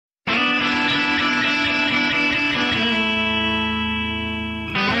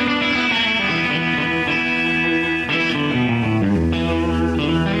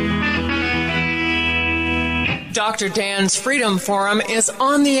Dr. Dan's Freedom Forum is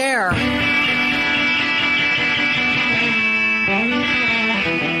on the air.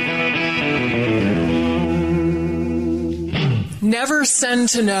 Never send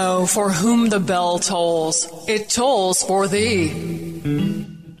to know for whom the bell tolls. It tolls for thee.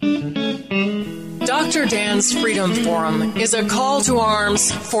 Dr. Dan's Freedom Forum is a call to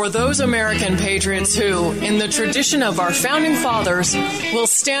arms for those American patriots who, in the tradition of our founding fathers, will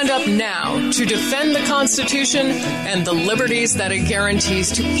stand up now to defend the Constitution and the liberties that it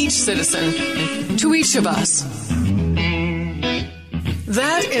guarantees to each citizen, to each of us.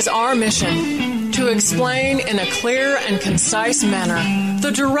 That is our mission, to explain in a clear and concise manner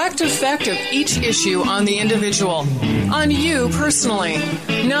the direct effect of each issue on the individual, on you personally,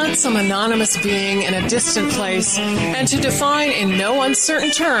 not some anonymous being in a distant place, and to define in no uncertain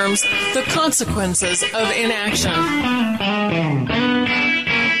terms the consequences of inaction.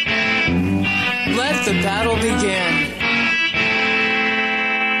 Let the battle begin.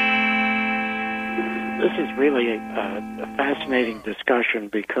 This is really a fascinating discussion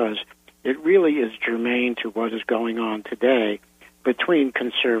because it really is germane to what is going on today between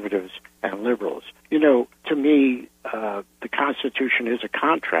conservatives and liberals. You know, to me, the Constitution is a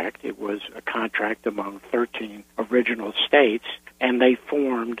contract. It was a contract among 13 original states, and they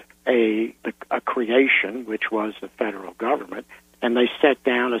formed a creation, which was the federal government, and they set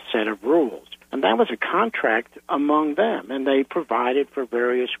down a set of rules. And that was a contract among them, and they provided for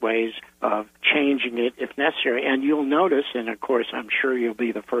various ways of changing it if necessary. And you'll notice, and of course I'm sure you'll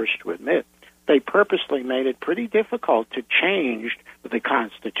be the first to admit, they purposely made it pretty difficult to change the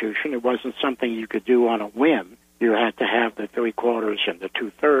Constitution. It wasn't something you could do on a whim. You had to have the 3/4 and the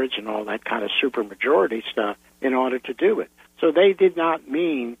 2/3 and all that kind of supermajority stuff in order to do it. So they did not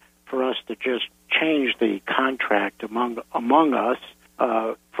mean for us to just change the contract among us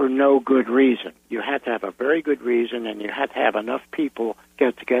for no good reason. You had to have a very good reason, and you had to have enough people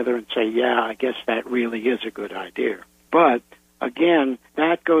get together and say, yeah, I guess that really is a good idea. But again,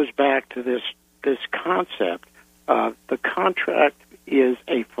 that goes back to this concept. The contract is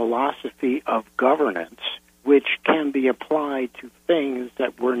a philosophy of governance which can be applied to things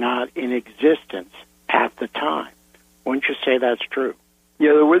that were not in existence at the time. Wouldn't you say that's true?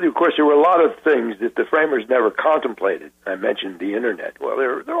 Yeah, of course, there were a lot of things that the framers never contemplated. I mentioned the Internet. Well,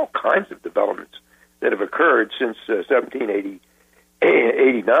 there are all kinds of developments that have occurred since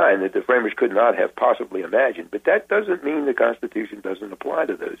 1789 that the framers could not have possibly imagined. But that doesn't mean the Constitution doesn't apply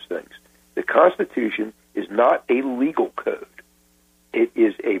to those things. The Constitution is not a legal code. It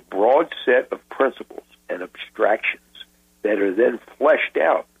is a broad set of principles and abstractions that are then fleshed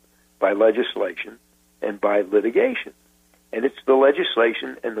out by legislation and by litigation. And it's the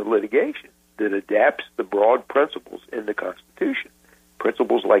legislation and the litigation that adapts the broad principles in the Constitution.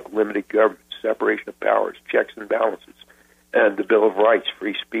 Principles like limited government, separation of powers, checks and balances, and the Bill of Rights,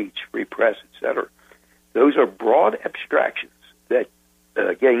 free speech, free press, etc. Those are broad abstractions that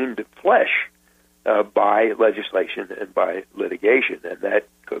gained flesh by legislation and by litigation, and that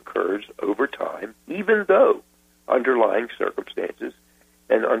occurs over time, even though underlying circumstances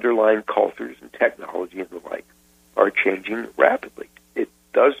and underlying cultures and technology and the like are changing rapidly. It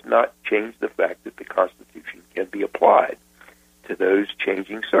does not change the fact that the Constitution can be applied to those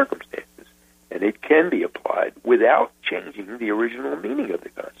changing circumstances, and it can be applied without changing the original meaning of the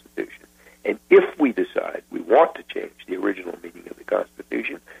Constitution. And if we decide we want to change the original meaning of the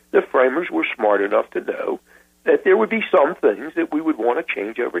Constitution, the framers were smart enough to know that there would be some things that we would want to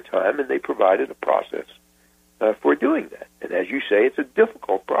change over time, and they provided a process for doing that. And as you say, it's a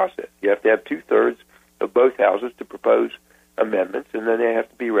difficult process. You have to have 2/3 of both houses to propose amendments, and then they have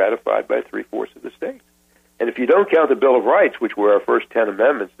to be ratified by 3/4 of the states. And if you don't count the Bill of Rights, which were our first 10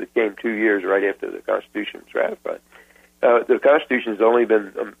 amendments that came 2 years right after the Constitution was ratified, the Constitution has only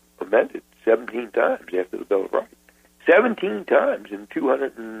been amended 17 times after the Bill of Rights. 17 times in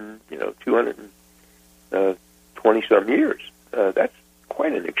 220-some years. That's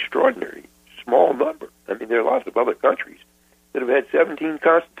quite an extraordinary small number. I mean, there are lots of other countries that have had 17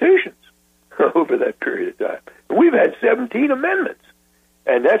 constitutions over that period of time. And we've had 17 amendments.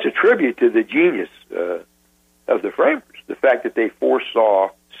 And that's a tribute to the genius of the framers, the fact that they foresaw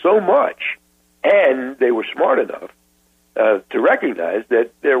so much, and they were smart enough to recognize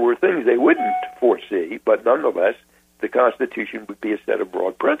that there were things they wouldn't foresee, but nonetheless, the Constitution would be a set of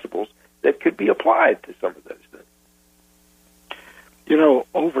broad principles that could be applied to some of those things. You know,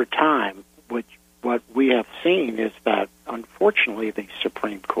 over time, what we have seen is that, unfortunately, the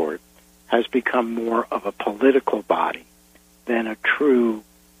Supreme Court has become more of a political body than a true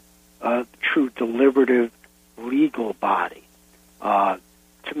deliberative legal body. To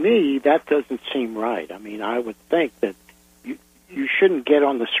me, me, that doesn't seem right. I mean, I would think that you shouldn't get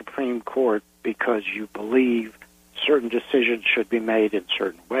on the Supreme Court because you believe certain decisions should be made in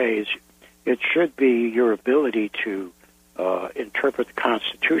certain ways. It should be your ability to interpret the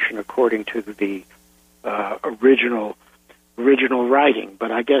Constitution according to the original writing.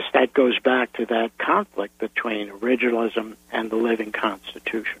 But I guess that goes back to that conflict between originalism and the living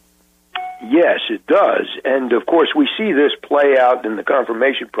Constitution. Yes, it does. And, of course, we see this play out in the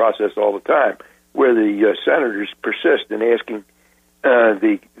confirmation process all the time, where the senators persist in asking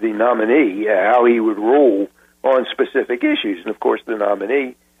the nominee how he would rule on specific issues. And, of course, the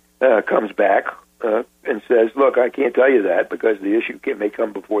nominee comes back and says, look, I can't tell you that because the issue may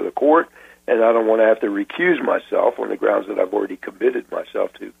come before the court, and I don't want to have to recuse myself on the grounds that I've already committed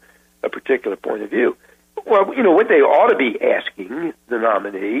myself to a particular point of view. Well, you know, what they ought to be asking the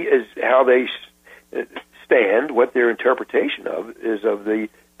nominee is how they stand, what their interpretation is of the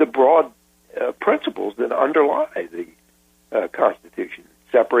broad principles that underlie the Constitution: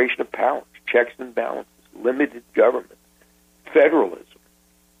 separation of powers, checks and balances, limited government, federalism,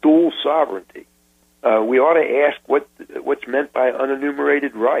 dual sovereignty. We ought to ask what's meant by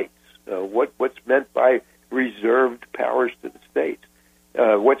unenumerated rights, what's meant by reserved powers to the states,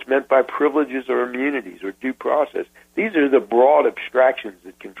 what's meant by privileges or immunities or due process. These are the broad abstractions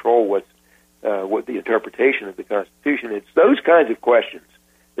that control what the interpretation of the Constitution. It's those kinds of questions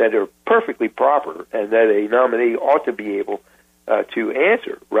that are perfectly proper and that a nominee ought to be able to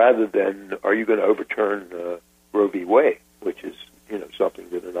answer, rather than, are you going to overturn Roe v. Wade, which is, you know, something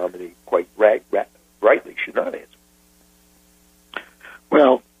that a nominee quite rightly should not answer.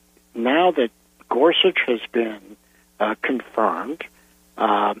 Well, now that Gorsuch has been confirmed,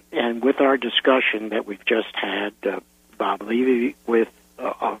 and with our discussion that we've just had, Bob Levy, with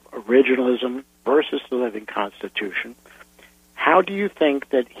originalism versus the living Constitution, how do you think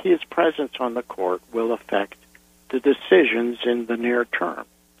that his presence on the court will affect the decisions in the near term?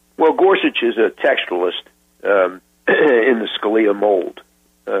 Well, Gorsuch is a textualist in the Scalia mold,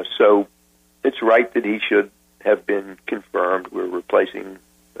 so it's right that he should have been confirmed. We're replacing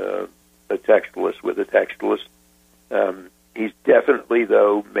a textualist with a textualist. He's definitely,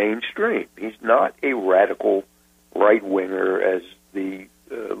 though, mainstream. He's not a radical right-winger, as the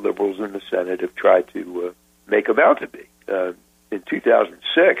liberals in the Senate have tried to make him out to be. In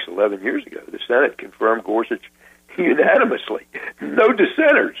 2006, 11 years ago, the Senate confirmed Gorsuch unanimously, no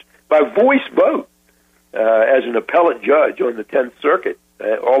dissenters, by voice vote, as an appellate judge on the 10th Circuit.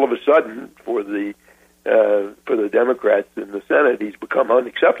 All of a sudden, for the Democrats in the Senate, he's become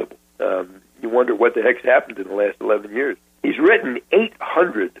unacceptable. You wonder what the heck's happened in the last 11 years. He's written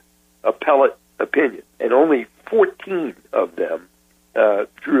 800 appellate opinions, and only 14 of them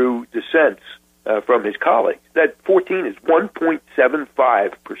drew dissents from his colleagues. That 14 is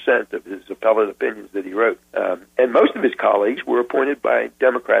 1.75% of his appellate opinions that he wrote. And most of his colleagues were appointed by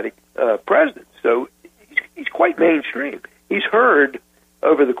Democratic presidents. So he's quite mainstream. He's heard,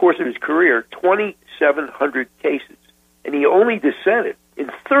 over the course of his career, 2,700 cases, and he only dissented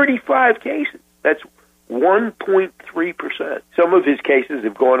in 35 cases. That's 1.3%. Some of his cases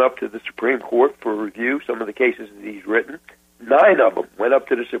have gone up to the Supreme Court for review. Some of the cases that he's written, 9 of them went up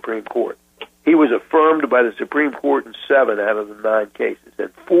to the Supreme Court. He was affirmed by the Supreme Court in 7 out of the 9 cases,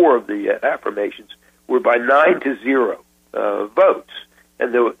 and 4 of the affirmations were by 9-0 votes.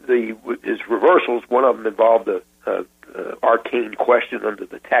 And his reversals, one of them involved a arcane question under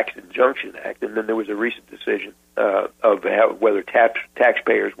the Tax Injunction Act, and then there was a recent decision of whether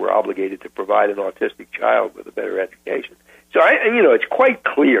taxpayers were obligated to provide an autistic child with a better education. So, it's quite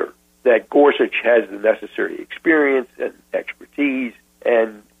clear that Gorsuch has the necessary experience and expertise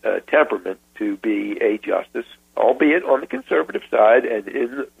and temperament to be a justice, albeit on the conservative side and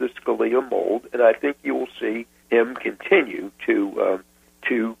in the Scalia mold. And I think you will see him continue to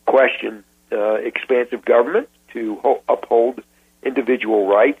question expansive government, to uphold individual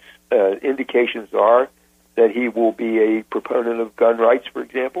rights. Indications are that he will be a proponent of gun rights, for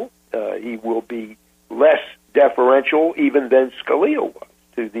example. He will be less deferential even than Scalia was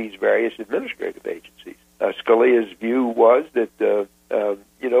to these various administrative agencies. Scalia's view was that,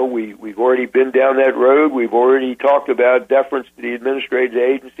 we've already been down that road. We've already talked about deference to the administrative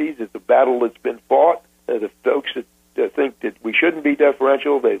agencies. It's a battle that's been fought. The folks that think that we shouldn't be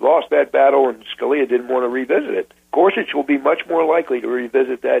deferential, they lost that battle, and Scalia didn't want to revisit it. Gorsuch will be much more likely to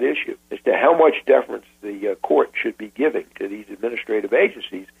revisit that issue as to how much deference the court should be giving to these administrative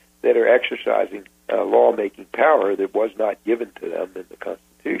agencies that are exercising lawmaking power that was not given to them in the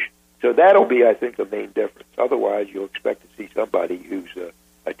Constitution. So that'll be, I think, the main difference. Otherwise, you'll expect to see somebody who's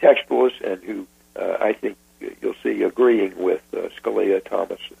a textualist and who I think you'll see agreeing with Scalia,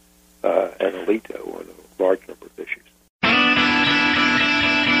 Thomas, and Alito on a large number of issues.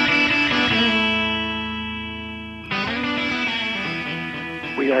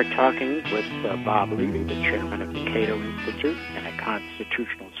 We are talking with Bob Levy, the chairman of the Cato Institute and a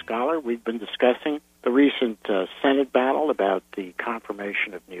constitutional scholar. We've been discussing the recent Senate battle about the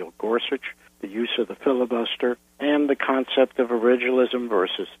confirmation of Neil Gorsuch, the use of the filibuster, and the concept of originalism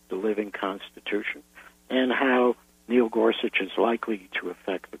versus the living Constitution, and how Neil Gorsuch is likely to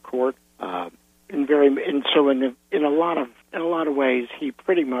affect the court. In a lot of ways, he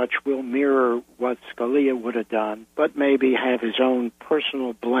pretty much will mirror what Scalia would have done, but maybe have his own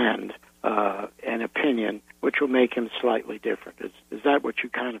personal blend and opinion, which will make him slightly different. Is that what you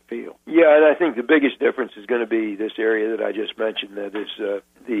kind of feel? Yeah, and I think the biggest difference is going to be this area that I just mentioned, that is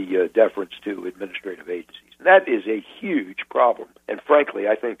the deference to administrative agencies. That is a huge problem. And frankly,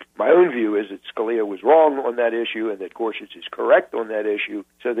 I think my own view is that Scalia was wrong on that issue and that Gorsuch is correct on that issue,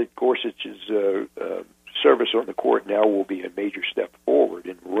 so that Gorsuch's service on the court now will be a major step forward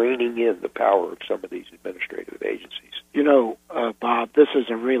in reining in the power of some of these administrative agencies. You know, Bob, this is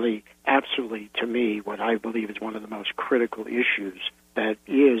a really, absolutely, to me, what I believe is one of the most critical issues that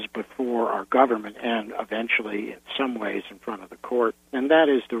is before our government and eventually, in some ways, in front of the court, and that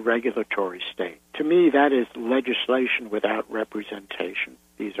is the regulatory state. To me, that is legislation without representation.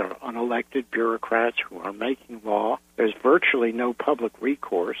 These are unelected bureaucrats who are making law. There's virtually no public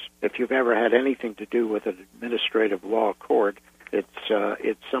recourse. If you've ever had anything to do with an administrative law court, it's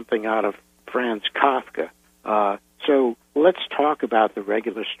something out of Franz Kafka. So let's talk about the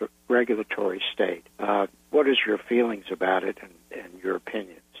regulatory state. What is your feelings about it and your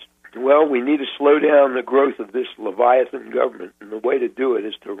opinions? Well, we need to slow down the growth of this Leviathan government, and the way to do it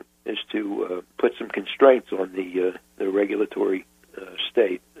is to put some constraints on the regulatory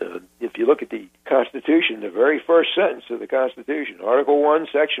state. If you look at the Constitution, the very first sentence of the Constitution, Article 1,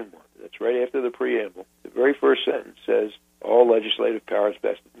 Section 1, that's right after the preamble, the very first sentence says, all legislative powers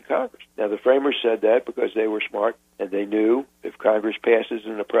vested in Congress. Now, the framers said that because they were smart, and they knew if Congress passes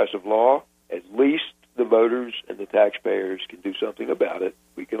an oppressive law, at least the voters and the taxpayers can do something about it.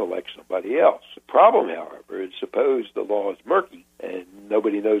 We can elect somebody else. The problem, however, is suppose the law is murky and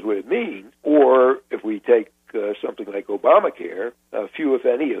nobody knows what it means, or if we take something like Obamacare, few, if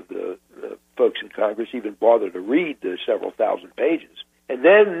any, of the folks in Congress even bother to read the several thousand pages. And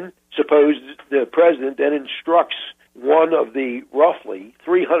then suppose the president then instructs one of the roughly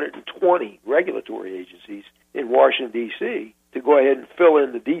 320 regulatory agencies in Washington, D.C., to go ahead and fill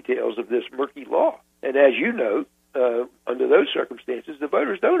in the details of this murky law. And as you know, under those circumstances, the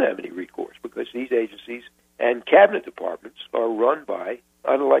voters don't have any recourse because these agencies and cabinet departments are run by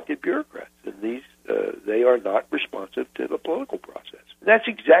unelected bureaucrats, and these they are not responsive to the political process. And that's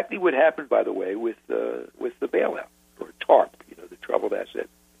exactly what happened, by the way, with the bailout, or TARP, the Troubled Asset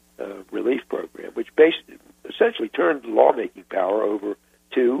Relief Program, which essentially turned lawmaking power over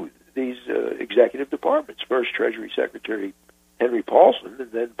to these executive departments. First, Treasury Secretary Henry Paulson,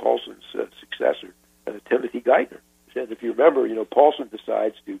 and then Paulson's successor, Timothy Geithner. And if you remember, Paulson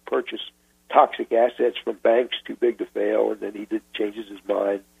decides to purchase toxic assets from banks too big to fail, and then he changes his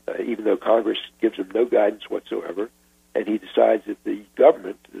mind, even though Congress gives him no guidance whatsoever, and he decides that the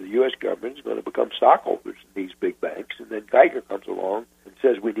government, the U.S. government, is going to become stockholders in these big banks, and then Geithner comes along and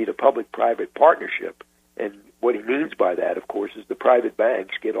says we need a public-private partnership, and what he means by that, of course, is the private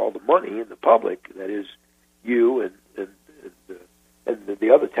banks get all the money, and the public, that is you and the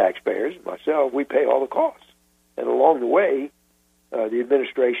other taxpayers, myself, we pay all the costs. And along the way, the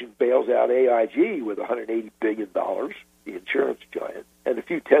administration bails out AIG with $180 billion, the insurance giant, and a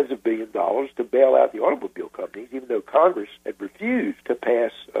few tens of billion dollars to bail out the automobile companies, even though Congress had refused to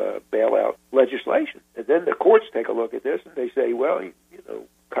pass bailout legislation. And then the courts take a look at this and they say, well,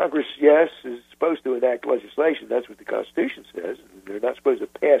 Congress, yes, is supposed to enact legislation. That's what the Constitution says. And they're not supposed to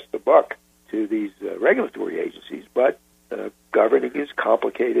pass the buck to these regulatory agencies, but governing is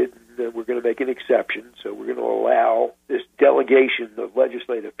complicated, and we're going to make an exception. So we're going to allow this delegation of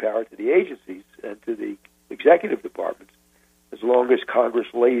legislative power to the agencies and to the executive departments, as long as Congress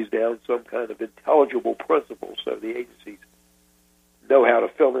lays down some kind of intelligible principle so the agencies know how to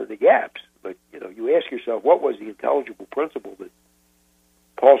fill in the gaps. But, you ask yourself, what was the intelligible principle that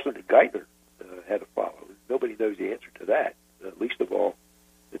Paulson and Geithner had to follow? Nobody knows the answer to that, least of all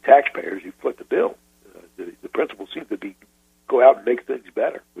the taxpayers who foot the bill. The principle seems to be go out and make things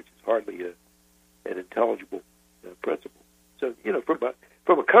better, which is hardly an intelligible principle. So,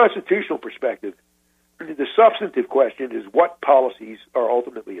 from a constitutional perspective, the substantive question is what policies are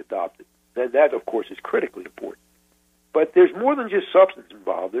ultimately adopted. And that, of course, is critically important. But there's more than just substance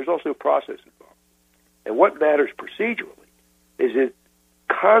involved. There's also process involved. And what matters procedurally is that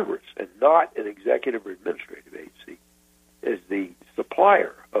Congress and not an executive or administrative agency is the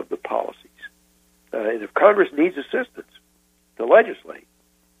supplier of the policies. And if Congress needs assistance to legislate,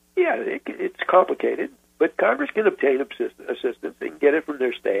 yeah, it's complicated, but Congress can obtain assistance. They can get it from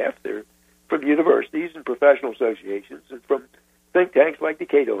their staff, from universities and professional associations, and from think tanks like the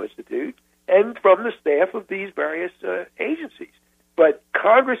Cato Institute, and from the staff of these various agencies. But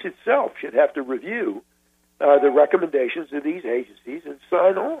Congress itself should have to review the recommendations of these agencies and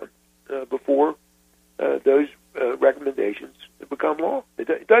sign on before those recommendations become law.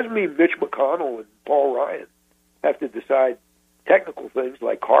 It doesn't mean Mitch McConnell and Paul Ryan have to decide technical things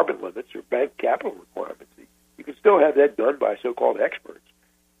like carbon limits or bank capital requirements. You can still have that done by so-called experts.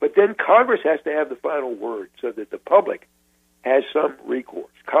 But then Congress has to have the final word so that the public has some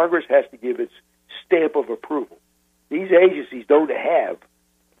recourse. Congress has to give its stamp of approval. These agencies don't have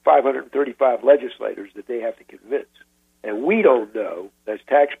 535 legislators that they have to convince. And we don't know, as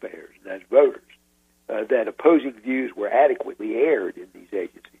taxpayers and as voters, that opposing views were adequately aired in these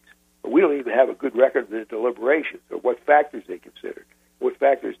agencies. But we don't even have a good record of the deliberations or what factors they considered, what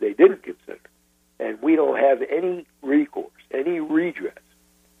factors they didn't consider. And we don't have any recourse, any redress,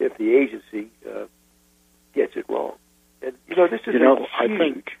 if the agency gets it wrong. And, this is a I huge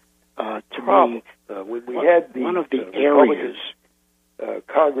think, to problem. me, When we had one of the areas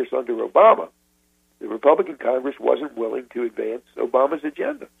Congress under Obama, the Republican Congress wasn't willing to advance Obama's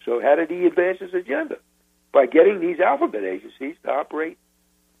agenda. So how did he advance his agenda? By getting these alphabet agencies to operate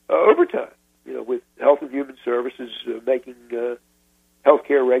overtime, with Health and Human Services making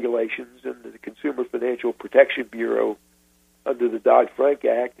healthcare regulations, and the Consumer Financial Protection Bureau under the Dodd-Frank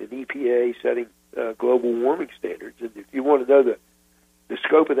Act, and EPA setting global warming standards. And if you want to know the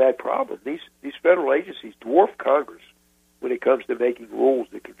scope of that problem, these federal agencies dwarf Congress when it comes to making rules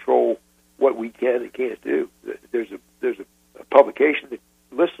that control what we can and can't do. There's a publication that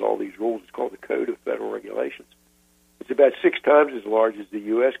lists all these rules. It's called the Code of Federal Regulations. It's about 6 times as large as the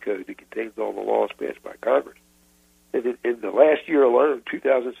U.S. Code that contains all the laws passed by Congress. And in the last year alone,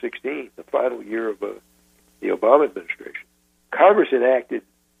 2016, the final year of the Obama administration, Congress enacted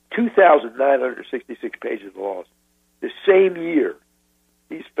 2,966 pages of laws. The same year,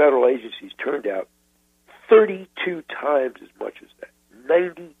 these federal agencies turned out 32 times as much as that,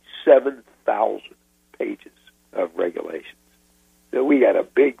 97,000 pages of regulations. So we got a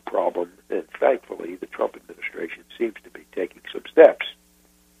big problem, and thankfully the Trump administration seems to be taking some steps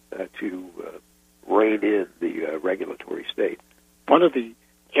to rein in the regulatory state. One of the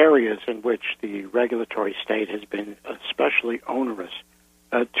areas in which the regulatory state has been especially onerous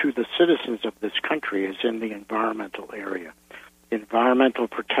to the citizens of this country is in the environmental area. The Environmental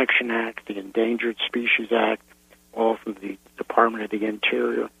Protection Act, the Endangered Species Act, all from the Department of the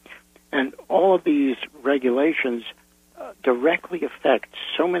Interior. And all of these regulations directly affect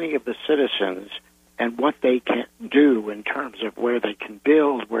so many of the citizens and what they can do in terms of where they can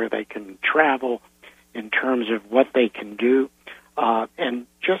build, where they can travel, in terms of what they can do. And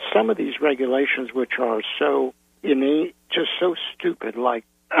just some of these regulations which are so innate, just so stupid, like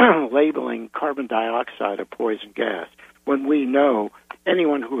labeling carbon dioxide a poison gas, when we know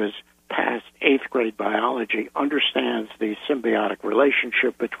anyone who has passed 8th grade biology understands the symbiotic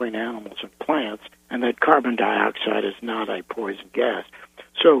relationship between animals and plants, and that carbon dioxide is not a poison gas.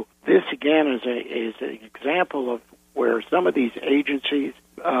 So this, again, is an example of where some of these agencies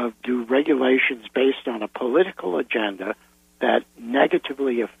do regulations based on a political agenda that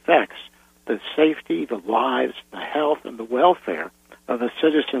negatively affects the safety, the lives, the health, and the welfare of the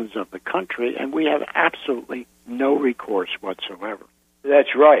citizens of the country, and we have absolutely no recourse whatsoever.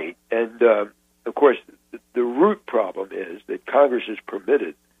 That's right. And, of course, the root problem is that Congress has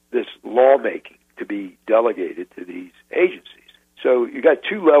permitted this lawmaking to be delegated to these agencies. So you got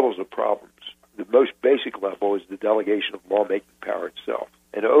 2 levels of problems. The most basic level is the delegation of lawmaking power itself.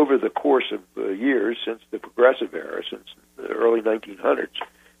 And over the course of years, since the Progressive era, since the early 1900s,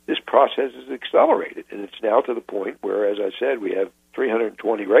 this process has accelerated. And it's now to the point where, as I said, we have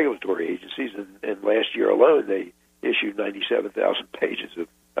 320 regulatory agencies, and last year alone they issued 97,000 pages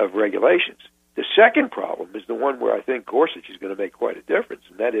of regulations. The second problem is the one where I think Gorsuch is going to make quite a difference,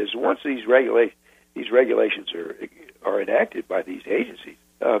 and that is once these regulations are enacted by these agencies,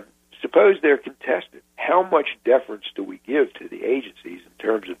 suppose they're contested. How much deference do we give to the agencies in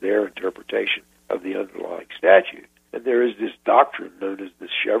terms of their interpretation of the underlying statute? And there is this doctrine known as the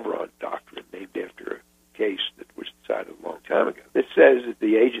Chevron doctrine, named after a case that was decided a long time ago, that says that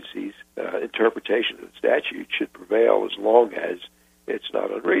the agency's interpretation of the statute should prevail as long as it's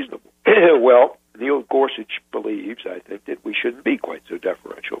not unreasonable. Well, Neil Gorsuch believes, I think, that we shouldn't be quite so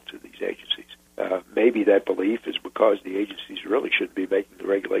deferential to these agencies. Maybe that belief is because the agencies really shouldn't be making the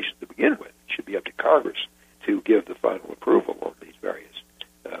regulations to begin with. It should be up to Congress to give the final approval on these various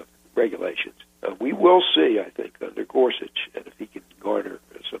regulations. We will see, I think, under Gorsuch, and if he can garner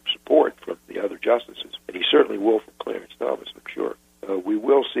some support from the other justices, and he certainly will from Clarence Thomas, I'm sure, we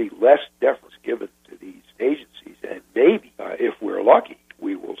will see less deference given to these agencies, and maybe, if we're lucky,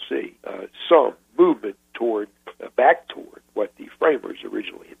 we will see some movement back toward what the framers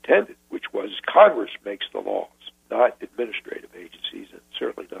originally intended, which was Congress makes the laws, not administrative agencies, and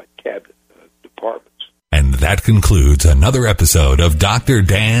certainly not cabinet departments. And that concludes another episode of Dr.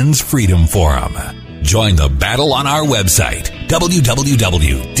 Dan's Freedom Forum. Join the battle on our website,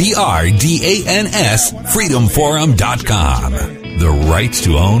 www.drdansfreedomforum.com. The right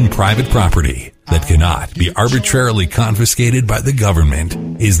to own private property that cannot be arbitrarily confiscated by the government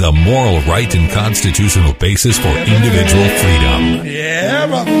is the moral right and constitutional basis for individual freedom. Yeah,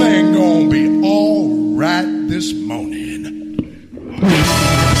 everything gonna be all right this morning.